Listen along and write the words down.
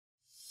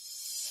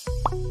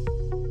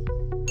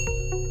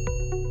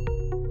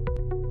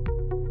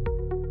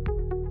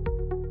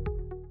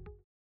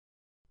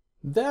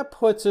that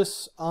puts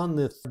us on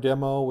the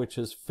demo, which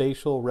is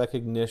facial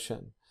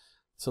recognition.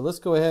 So let's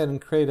go ahead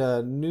and create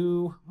a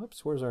new,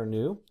 whoops, where's our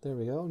new? There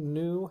we go,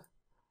 new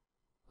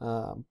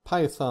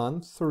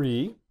Python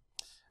 3.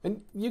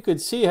 And you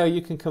could see how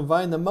you can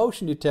combine the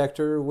motion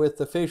detector with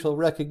the facial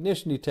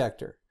recognition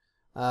detector.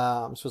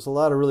 So there's a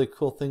lot of really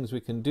cool things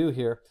we can do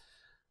here.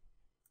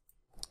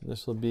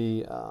 This will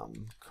be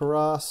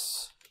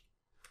cross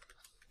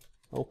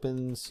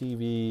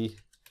OpenCV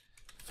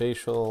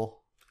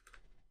facial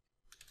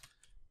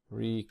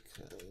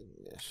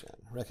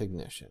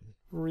recognition.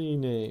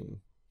 Rename.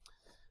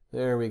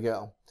 There we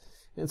go.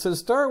 And so to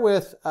start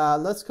with,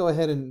 let's go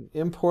ahead and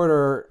import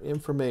our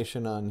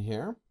information on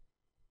here.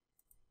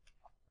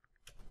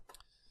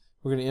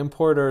 We're going to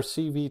import our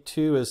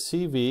CV2 as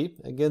CV.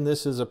 Again,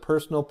 this is a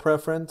personal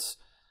preference.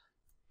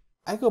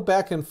 I go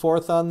back and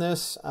forth on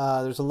this.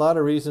 There's a lot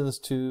of reasons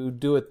to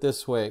do it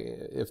this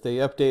way if they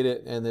update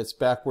it and it's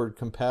backward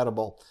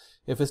compatible.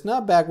 If it's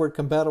not backward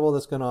compatible,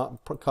 that's going to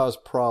cause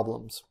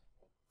problems.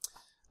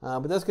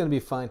 But that's going to be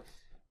fine.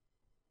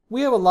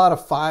 We have a lot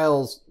of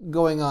files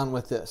going on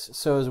with this.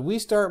 So as we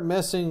start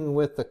messing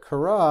with the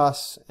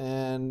cross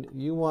and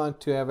you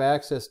want to have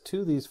access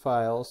to these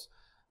files,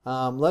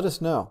 let us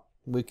know.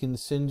 We can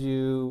send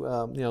you,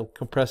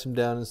 compress them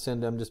down and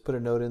send them. Just put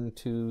a note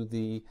into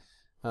the,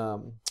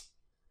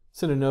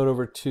 send a note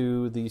over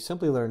to the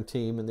Simplilearn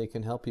team and they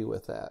can help you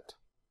with that.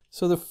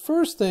 So the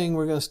first thing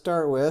we're going to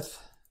start with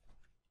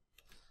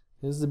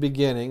is the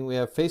beginning. We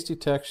have face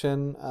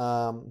detection.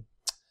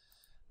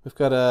 We've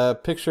got a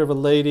picture of a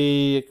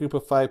lady, a group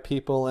of 5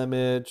 people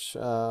image.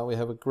 We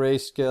have a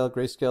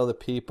grayscale the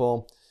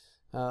people.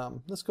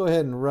 Let's go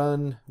ahead and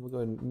run. We'll go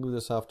ahead and move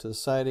this off to the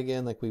side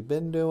again like we've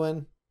been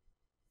doing.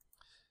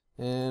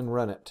 And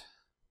run it.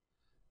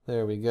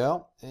 There we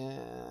go.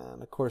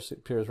 And of course it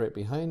appears right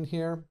behind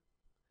here.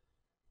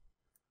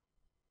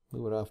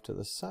 Move it off to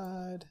the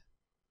side.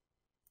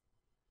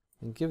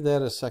 And give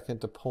that a second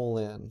to pull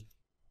in.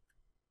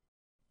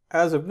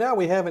 As of now,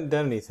 we haven't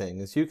done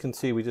anything. As you can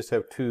see, we just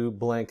have 2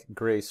 blank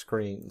gray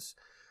screens.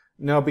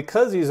 Now,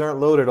 because these aren't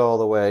loaded all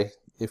the way,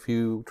 if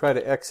you try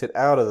to exit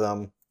out of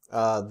them,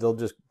 they'll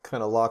just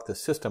kind of lock the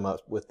system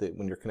up with it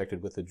when you're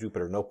connected with the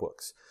Jupyter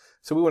notebooks.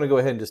 So we want to go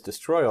ahead and just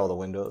destroy all the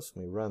windows.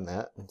 Let me run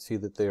that and see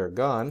that they are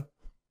gone.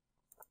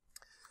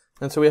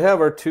 And so we have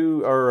our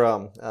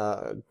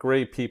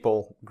gray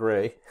people,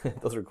 gray.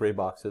 Those are gray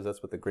boxes.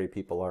 That's what the gray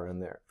people are in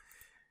there.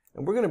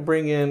 And we're going to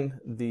bring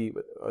in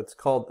it's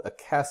called a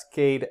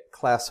Cascade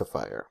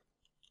Classifier.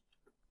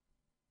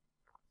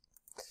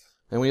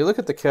 And when you look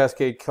at the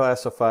Cascade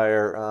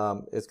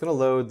Classifier, it's going to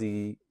load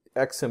the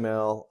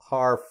XML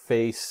har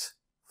face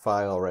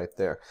file right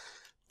there.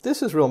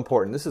 This is real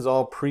important. This is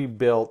all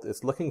pre-built.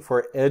 It's looking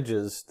for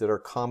edges that are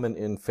common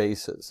in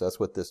faces. That's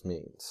what this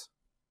means.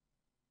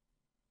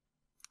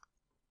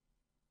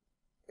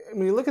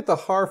 When you look at the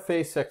har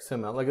face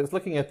XML, like it's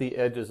looking at the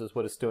edges is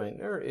what it's doing.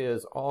 There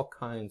is all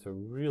kinds of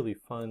really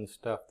fun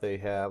stuff they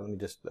have. Let me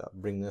just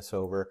bring this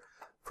over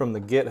from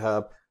the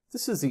GitHub.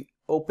 This is the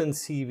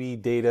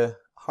OpenCV Data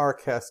har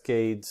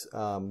cascades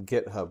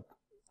GitHub.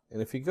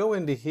 And if you go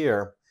into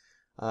here,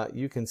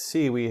 you can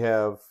see we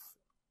have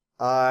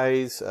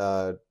eyes,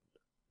 let's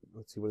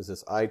see, what is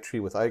this? Eye tree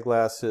with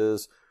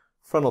eyeglasses,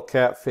 frontal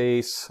cat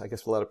face. I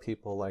guess a lot of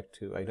people like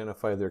to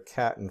identify their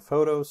cat in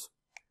photos.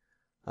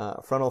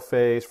 Frontal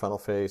face.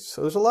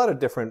 So there's a lot of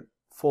different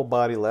full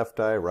body, left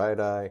eye, right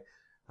eye.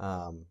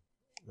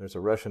 There's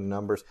a Russian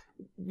numbers.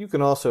 You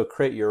can also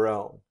create your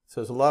own. So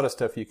there's a lot of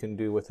stuff you can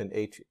do with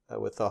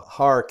a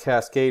har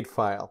cascade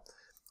file.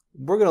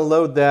 We're going to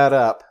load that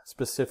up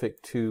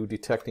specific to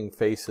detecting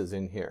faces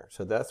in here.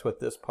 So that's what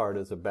this part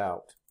is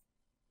about.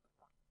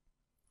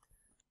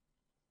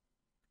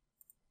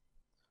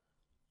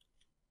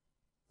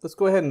 Let's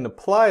go ahead and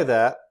apply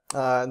that.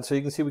 And so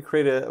you can see we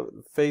create a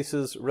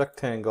faces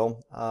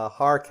rectangle,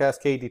 har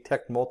cascade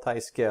detect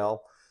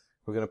multi-scale.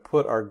 We're going to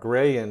put our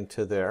gray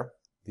into there,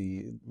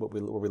 where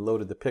we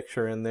loaded the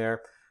picture in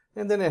there.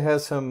 And then it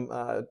has some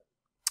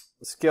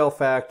scale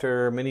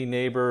factor, many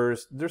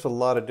neighbors. There's a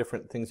lot of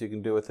different things you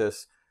can do with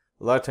this.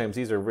 A lot of times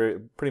these are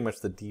pretty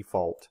much the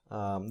default.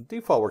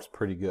 Default works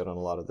pretty good on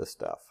a lot of this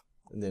stuff.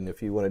 And then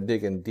if you want to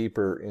dig in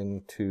deeper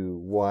into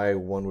why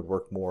one would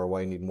work more,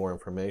 why you need more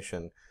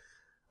information,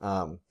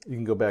 you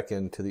can go back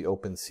into the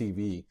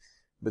OpenCV.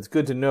 But it's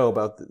good to know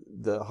about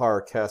the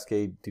har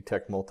cascade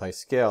detect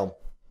multi-scale.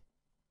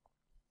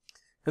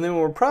 And then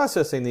when we're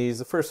processing these,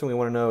 the first thing we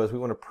want to know is we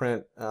want to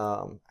print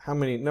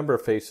number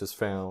of faces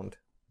found.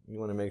 You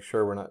want to make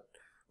sure we're not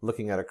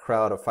looking at a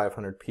crowd of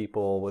 500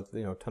 people with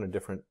a ton of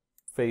different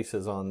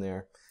faces on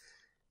there.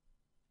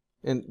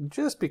 And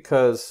just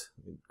because,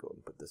 let me go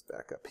and put this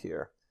back up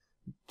here,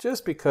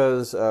 just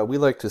because we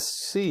like to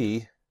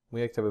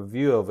have a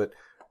view of it,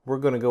 we're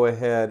going to go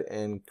ahead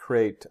and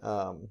create,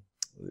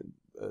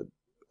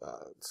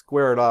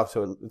 square it off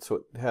so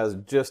it has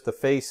just the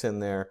face in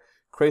there,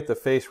 create the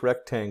face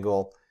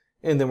rectangle,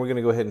 and then we're going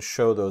to go ahead and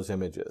show those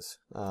images.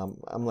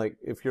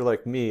 If you're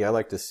like me, I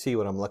like to see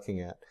what I'm looking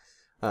at.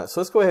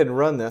 So let's go ahead and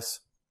run this.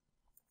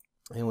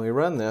 And when we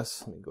run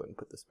this, let me go ahead and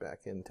put this back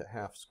into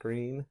half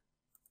screen.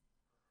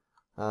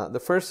 The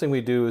first thing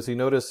we do is you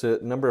notice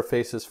that number of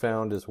faces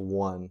found is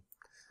 1.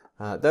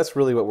 That's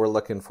really what we're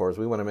looking for, is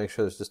we want to make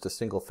sure there's just a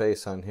single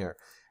face on here.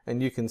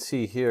 And you can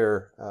see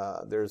here,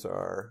 there's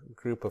our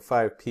group of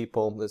 5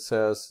 people that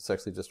says it's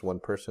actually just one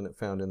person it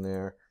found in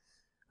there.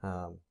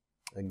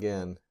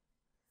 Again,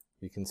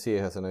 you can see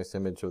it has a nice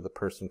image of the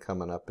person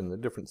coming up in the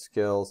different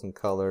scales and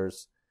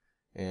colors.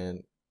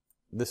 And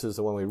this is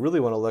the one we really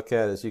want to look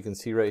at, as you can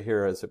see right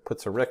here, as it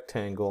puts a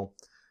rectangle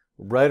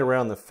right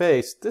around the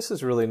face. This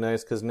is really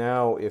nice because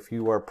now if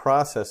you are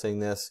processing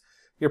this,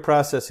 you're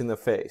processing the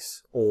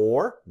face,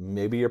 or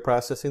maybe you're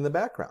processing the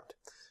background.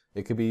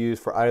 It could be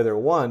used for either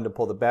one, to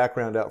pull the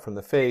background out from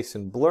the face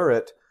and blur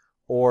it,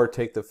 or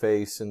take the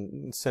face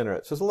and center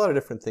it. So there's a lot of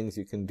different things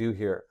you can do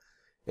here.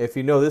 If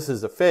you know this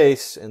is a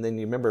face, and then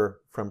you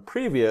remember from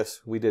previous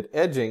we did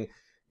edging,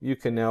 you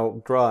can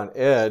now draw an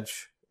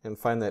edge and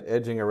find that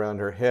edging around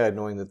her head,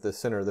 knowing that the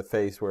center of the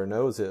face where her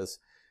nose is.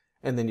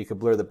 And then you can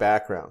blur the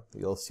background.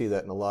 You'll see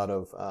that in a lot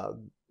of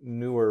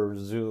newer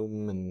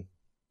Zoom and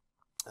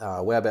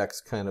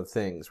WebEx kind of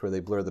things, where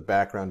they blur the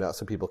background out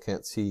so people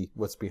can't see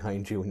what's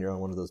behind you when you're on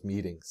one of those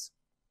meetings.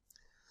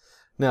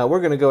 Now we're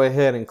going to go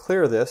ahead and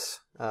clear this.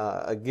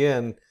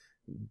 Again,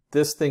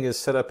 this thing is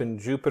set up in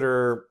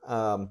Jupyter.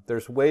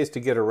 There's ways to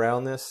get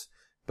around this,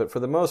 but for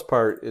the most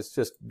part it's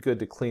just good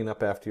to clean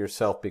up after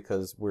yourself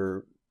because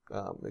we're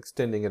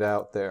extending it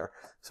out there.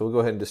 So we'll go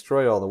ahead and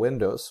destroy all the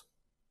windows.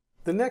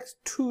 The next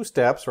 2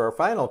 steps, or our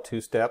final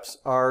 2 steps,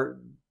 are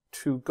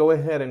to go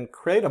ahead and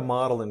create a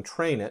model and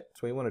train it.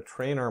 So we want to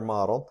train our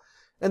model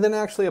and then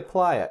actually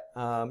apply it,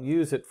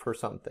 use it for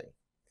something.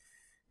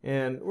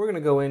 And we're going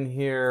to go in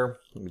here,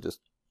 let me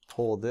just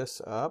pull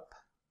this up.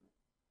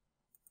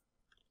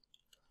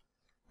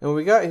 And what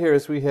we got here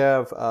is we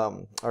have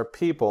our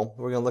people.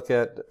 We're going to look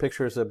at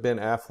pictures of Ben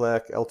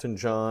Affleck, Elton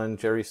John,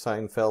 Jerry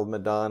Seinfeld,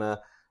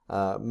 Madonna,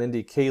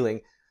 Mindy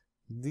Kaling.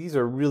 These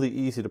are really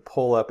easy to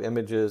pull up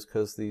images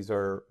because these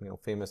are,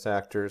 famous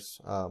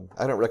actors.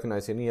 I don't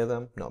recognize any of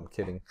them. No, I'm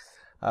kidding.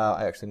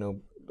 I actually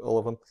know all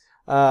of them.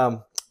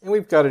 And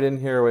we've got it in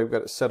here. We've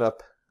got it set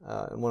up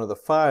in one of the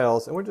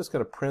files, and we're just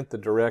going to print the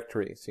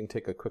directory. So you can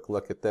take a quick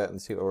look at that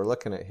and see what we're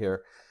looking at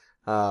here.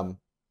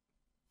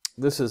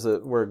 This is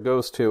where it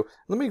goes to.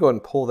 Let me go ahead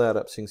and pull that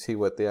up so you can see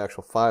what the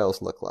actual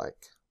files look like.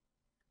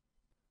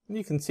 And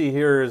you can see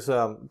here is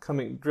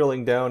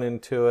drilling down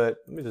into it.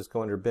 Let me just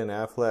go under Ben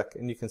Affleck,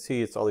 and you can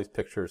see it's all these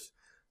pictures.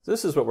 So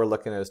this is what we're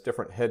looking at, is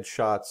different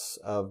headshots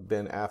of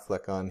Ben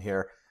Affleck on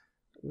here.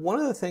 One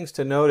of the things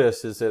to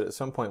notice is that at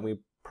some point we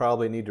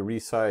probably need to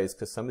resize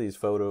because some of these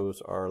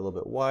photos are a little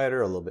bit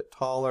wider, a little bit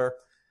taller,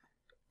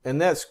 and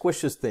that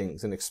squishes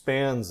things and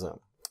expands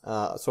them.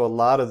 So a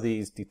lot of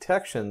these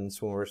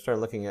detections, when we're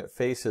starting looking at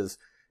faces,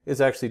 is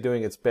actually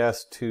doing its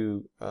best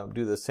to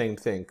do the same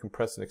thing,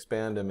 compress and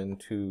expand them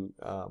into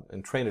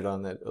and train it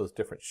on those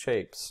different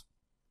shapes.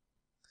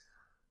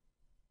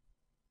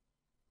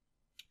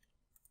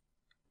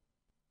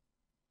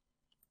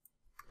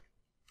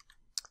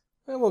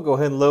 And we'll go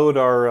ahead and load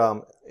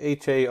our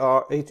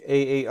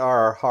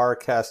HAR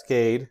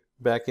Cascade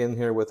back in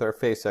here with our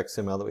face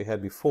XML that we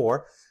had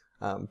before.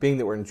 Being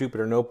that we're in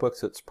Jupyter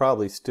Notebooks, it's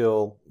probably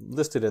still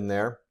listed in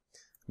there.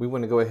 We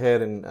want to go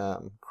ahead and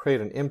create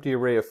an empty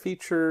array of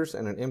features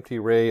and an empty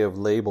array of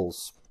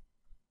labels.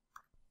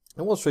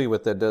 And we'll show you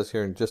what that does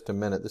here in just a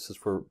minute. This is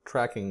for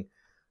tracking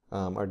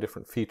our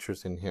different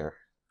features in here.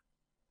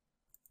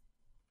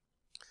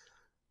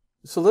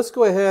 So let's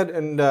go ahead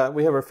and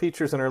we have our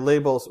features and our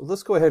labels.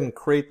 Let's go ahead and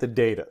create the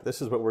data.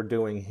 This is what we're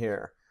doing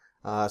here.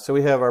 So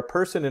we have our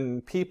person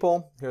and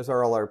people. Here's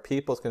all our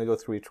people. It's going to go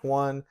through each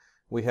one.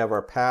 We have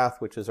our path,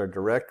 which is our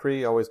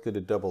directory. Always good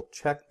to double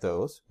check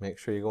those. Make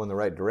sure you go in the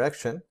right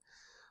direction.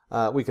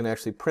 We can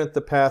actually print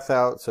the path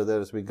out so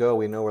that as we go,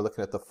 we know we're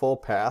looking at the full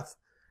path.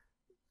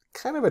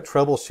 Kind of a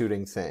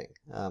troubleshooting thing.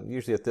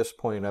 Usually at this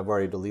point, I've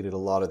already deleted a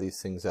lot of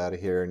these things out of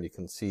here, and you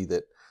can see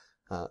that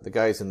the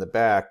guys in the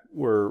back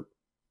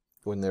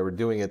when they were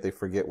doing it, they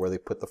forget where they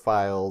put the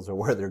files or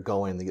where they're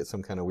going. They get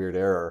some kind of weird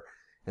error,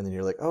 and then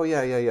you're like, oh yeah,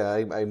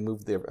 I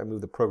moved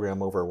the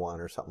program over one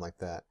or something like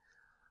that.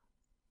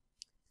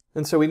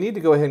 And so we need to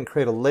go ahead and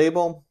create a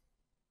label,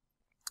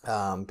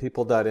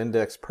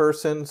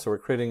 people.indexPerson. So we're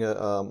creating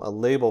a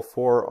label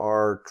for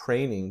our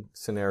training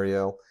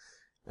scenario.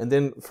 And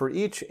then for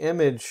each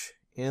image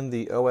in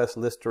the OS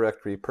list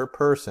directory per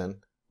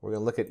person, we're going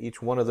to look at each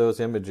one of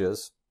those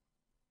images.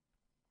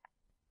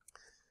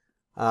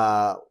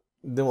 Then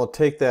we'll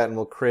take that and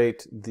we'll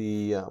create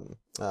the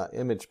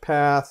image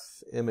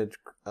path, image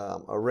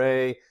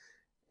array,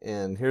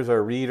 and here's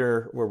our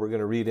reader where we're going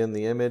to read in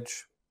the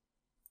image.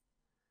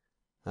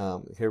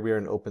 Here we are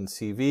in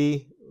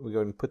OpenCV. We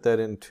go and put that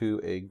into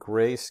a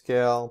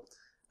grayscale.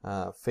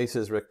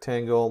 Faces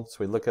rectangle. So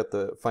we look at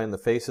find the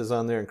faces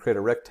on there and create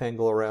a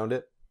rectangle around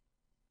it.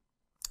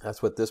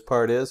 That's what this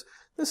part is.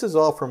 This is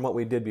all from what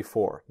we did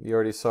before. You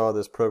already saw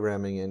this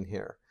programming in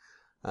here.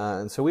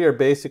 And so we are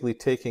basically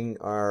taking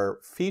our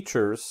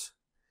features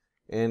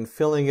and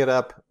filling it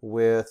up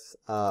with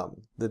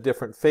the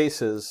different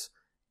faces,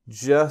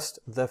 just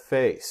the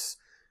face.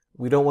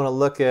 We don't want to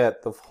look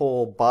at the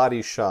whole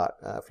body shot.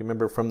 If you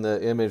remember from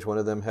the image, one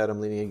of them had him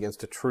leaning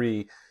against a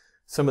tree.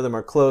 Some of them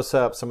are close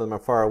up, some of them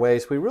are far away.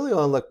 So we really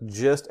want to look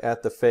just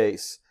at the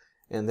face.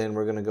 And then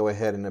we're going to go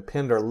ahead and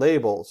append our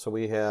label. So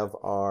we have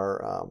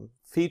our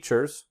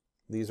features.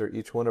 These are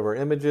each one of our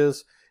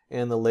images.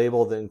 And the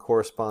label then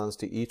corresponds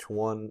to each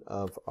one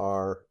of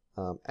our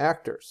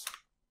actors.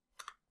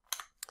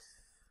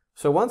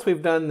 So once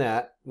we've done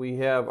that, we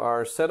have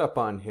our setup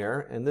on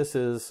here. And this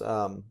is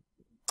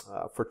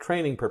for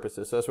training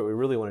purposes. So that's what we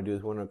really want to do,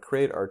 is we want to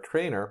create our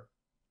trainer.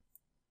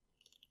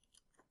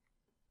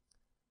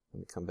 Let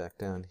me come back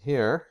down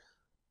here.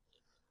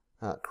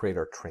 Create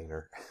our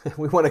trainer.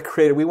 we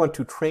want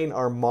to train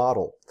our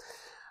model.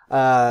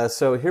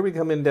 So here we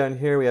come in down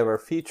here. We have our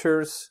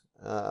features.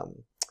 We're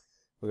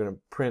going to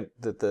print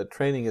that the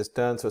training is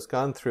done. So it's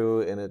gone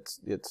through and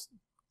it's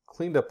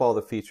cleaned up all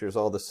the features,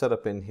 all the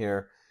setup in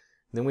here.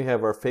 Then we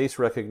have our face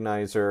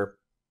recognizer.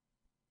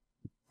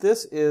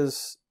 This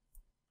is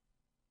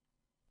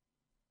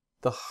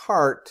the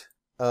heart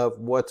of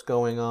what's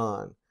going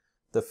on.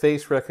 The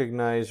face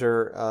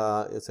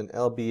recognizer is an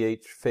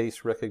LBH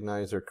face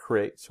recognizer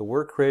create. So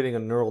we're creating a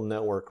neural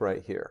network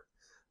right here.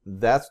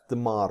 That's the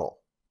model.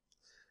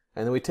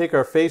 And then we take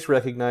our face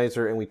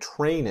recognizer and we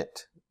train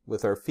it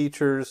with our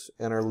features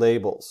and our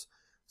labels.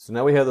 So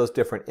now we have those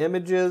different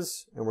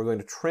images and we're going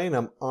to train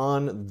them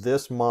on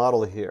this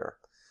model here.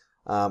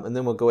 And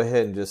then we'll go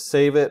ahead and just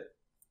save it.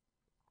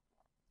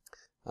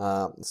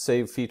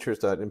 Save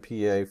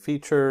features.mpa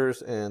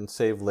features and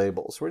save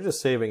labels. We're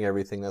just saving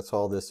everything. That's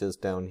all this is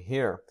down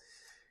here.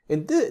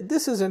 And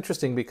this is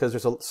interesting because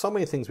there's so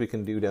many things we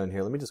can do down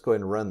here. Let me just go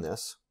ahead and run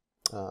this.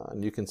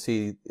 And you can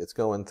see it's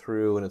going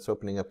through and it's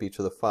opening up each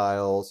of the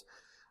files.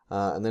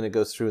 And then it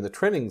goes through, and the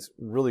training's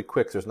really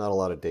quick. There's not a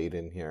lot of data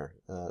in here.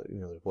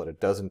 There's what, a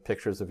dozen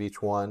pictures of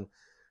each one.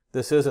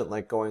 This isn't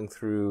like going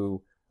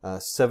through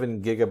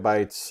 7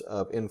 gigabytes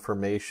of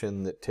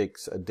information that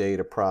takes a day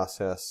to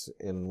process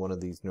in one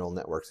of these neural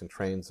networks and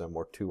trains them,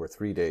 or 2 or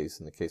 3 days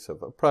in the case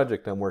of a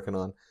project I'm working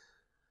on.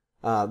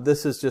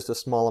 This is just a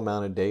small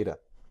amount of data.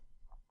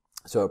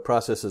 So it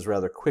processes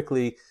rather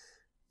quickly.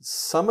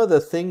 Some of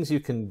the things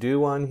you can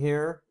do on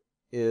here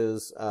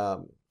is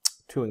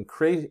to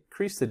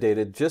increase the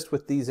data just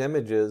with these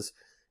images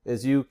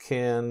is you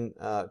can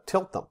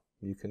tilt them.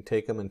 You can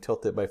take them and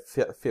tilt it by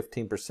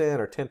 15%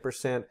 or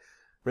 10%.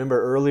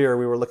 Remember earlier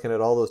we were looking at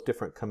all those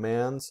different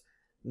commands.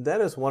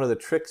 That is one of the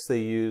tricks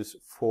they use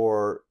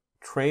for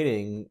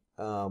training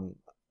a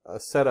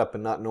setup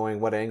and not knowing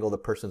what angle the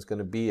person's going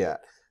to be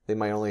at. They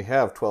might only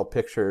have 12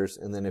 pictures,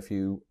 and then if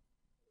you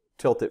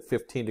tilt it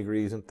 15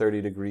 degrees and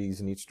 30 degrees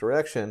in each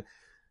direction,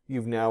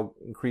 you've now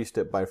increased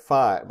it by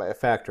a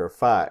factor of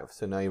 5.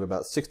 So now you have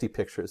about 60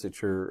 pictures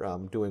that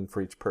you're doing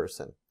for each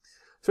person.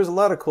 So there's a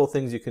lot of cool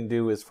things you can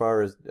do as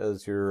far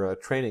as your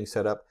training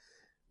setup.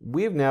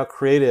 We've now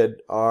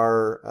created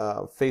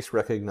our face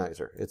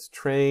recognizer. It's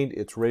trained,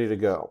 it's ready to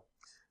go.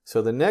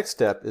 So the next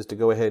step is to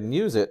go ahead and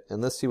use it,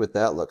 and let's see what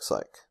that looks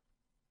like.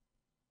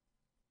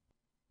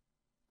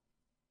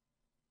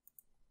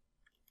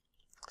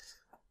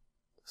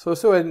 So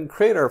let's go ahead and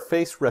create our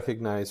face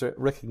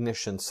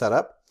recognition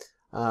setup.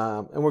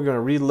 And we're going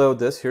to reload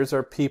this. Here's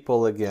our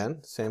people again,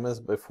 same as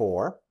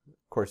before.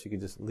 Of course, you can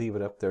just leave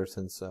it up there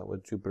since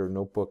with Jupyter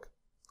Notebook,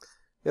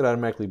 it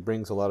automatically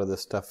brings a lot of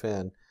this stuff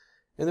in.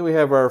 And then we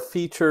have our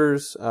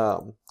features,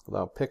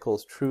 allow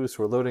pickles true,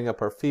 so we're loading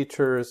up our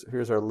features.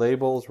 Here's our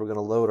labels. We're going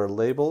to load our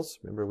labels.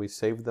 Remember, we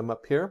saved them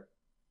up here.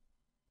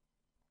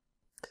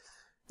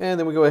 And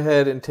then we go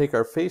ahead and take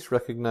our face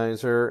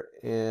recognizer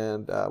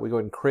and we go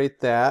ahead and create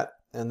that.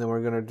 And then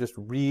we're going to just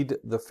read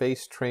the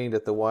face trained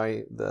at the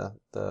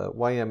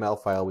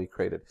YML file we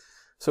created.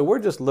 So we're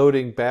just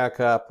loading back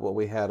up what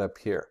we had up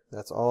here.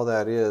 That's all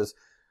that is.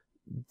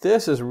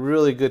 This is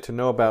really good to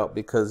know about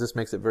because this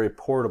makes it very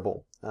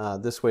portable.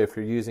 This way, if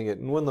you're using it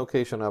in one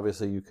location,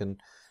 obviously you can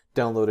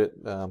download it.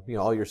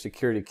 All your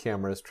security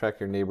cameras track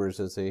your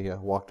neighbors as they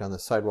walk down the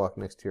sidewalk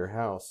next to your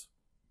house.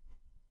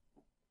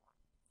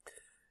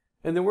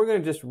 And then we're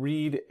going to just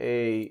read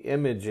a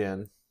image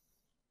in.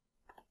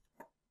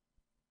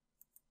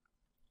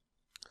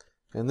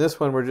 And this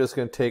one we're just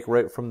going to take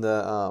right from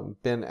the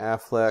Ben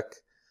Affleck,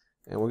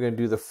 and we're going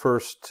to do the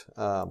first,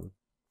 the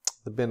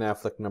Ben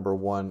Affleck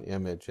 #1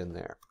 image in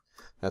there.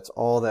 That's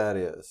all that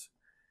is.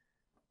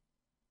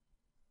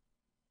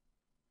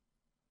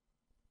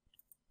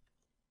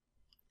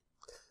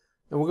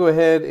 And we'll go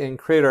ahead and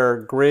create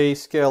our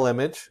grayscale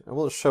image, and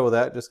we'll show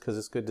that just because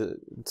it's good to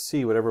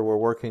see whatever we're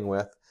working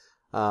with.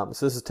 So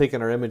this is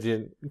taking our image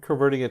and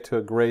converting it to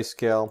a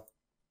grayscale.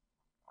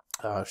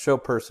 Show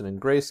person in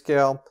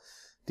grayscale.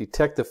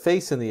 Detect the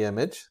face in the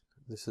image.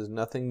 This is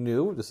nothing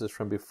new. This is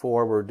from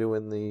before. We're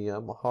doing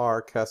the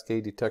Mahar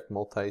Cascade Detect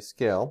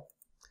Multi-Scale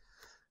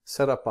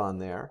setup on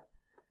there.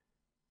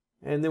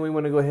 And then we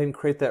want to go ahead and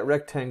create that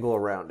rectangle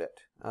around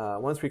it.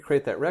 Once we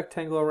create that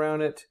rectangle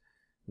around it,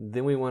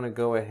 then we want to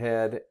go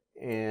ahead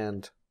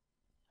and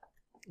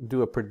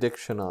do a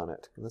prediction on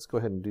it. Let's go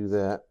ahead and do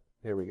that.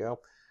 Here we go.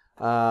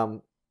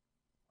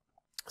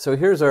 So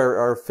here's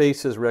our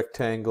faces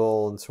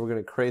rectangle, and so we're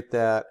going to create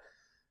that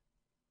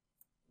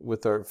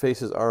with our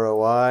faces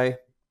ROI.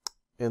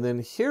 And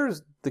then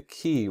here's the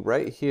key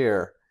right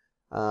here.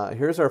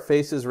 Here's our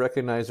faces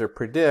recognizer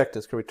predict.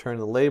 It's going to return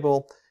the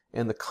label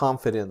and the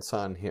confidence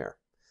on here.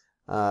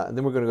 And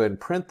then we're going to go ahead and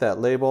print that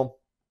label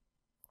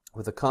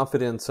with the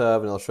confidence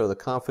of, and I'll show the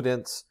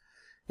confidence.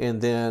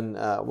 And then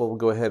we'll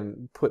go ahead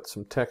and put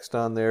some text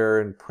on there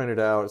and print it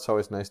out. It's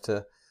always nice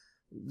to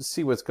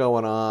see what's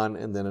going on,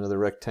 and then another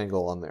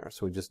rectangle on there.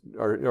 So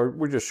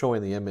we're just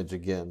showing the image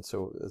again,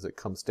 so as it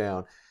comes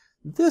down.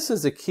 This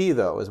is the key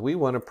though, is we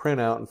want to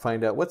print out and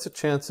find out what's the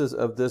chances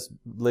of this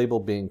label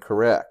being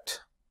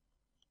correct.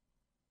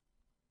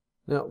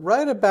 Now,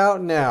 right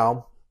about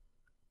now,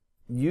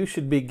 you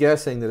should be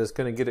guessing that it's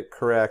going to get it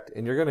correct,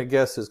 and you're going to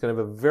guess it's going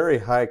to have a very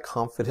high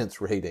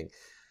confidence rating.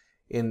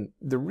 And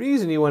the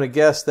reason you want to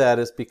guess that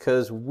is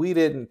because we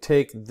didn't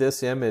take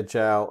this image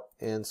out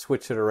and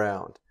switch it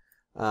around.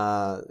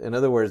 In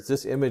other words,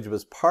 this image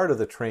was part of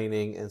the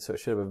training, and so it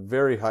should have a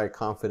very high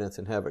confidence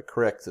and have it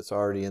correct because it's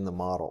already in the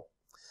model.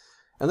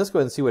 And let's go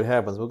ahead and see what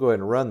happens. We'll go ahead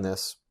and run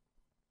this.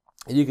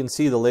 And you can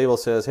see the label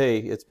says, hey,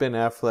 it's been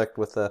Afflecked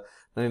with a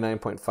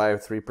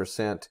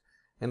 99.53%.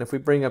 And if we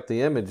bring up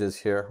the images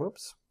here,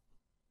 whoops,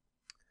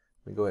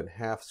 let me go ahead and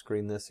half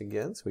screen this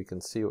again so we can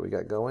see what we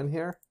got going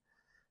here.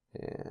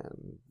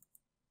 And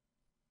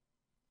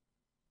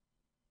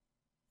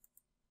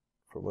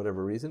for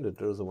whatever reason, it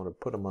doesn't want to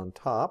put them on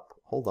top.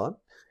 Hold on.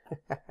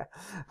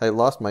 I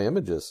lost my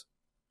images.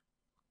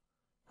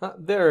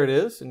 There it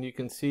is, and you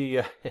can see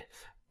it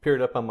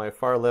appeared up on my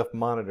far left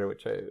monitor,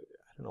 which I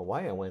don't know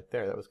why I went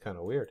there. That was kind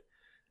of weird.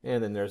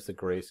 And then there's the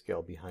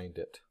grayscale behind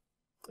it.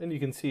 And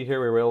you can see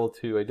here we were able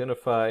to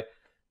identify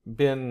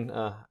Ben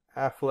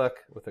Affleck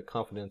with a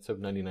confidence of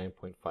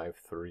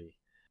 99.53.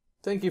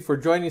 Thank you for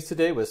joining us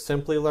today with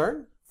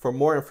Simplilearn. For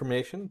more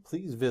information,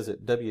 please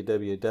visit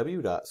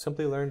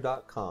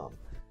www.simplilearn.com.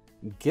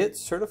 Get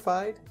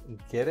certified,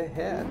 get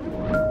ahead.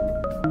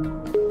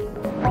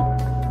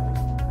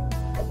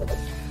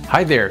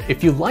 Hi there,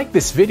 if you like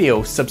this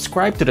video,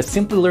 subscribe to the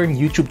Simplilearn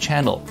YouTube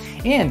channel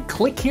and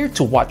click here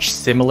to watch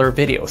similar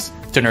videos.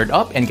 To nerd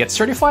up and get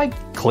certified,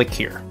 click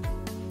here.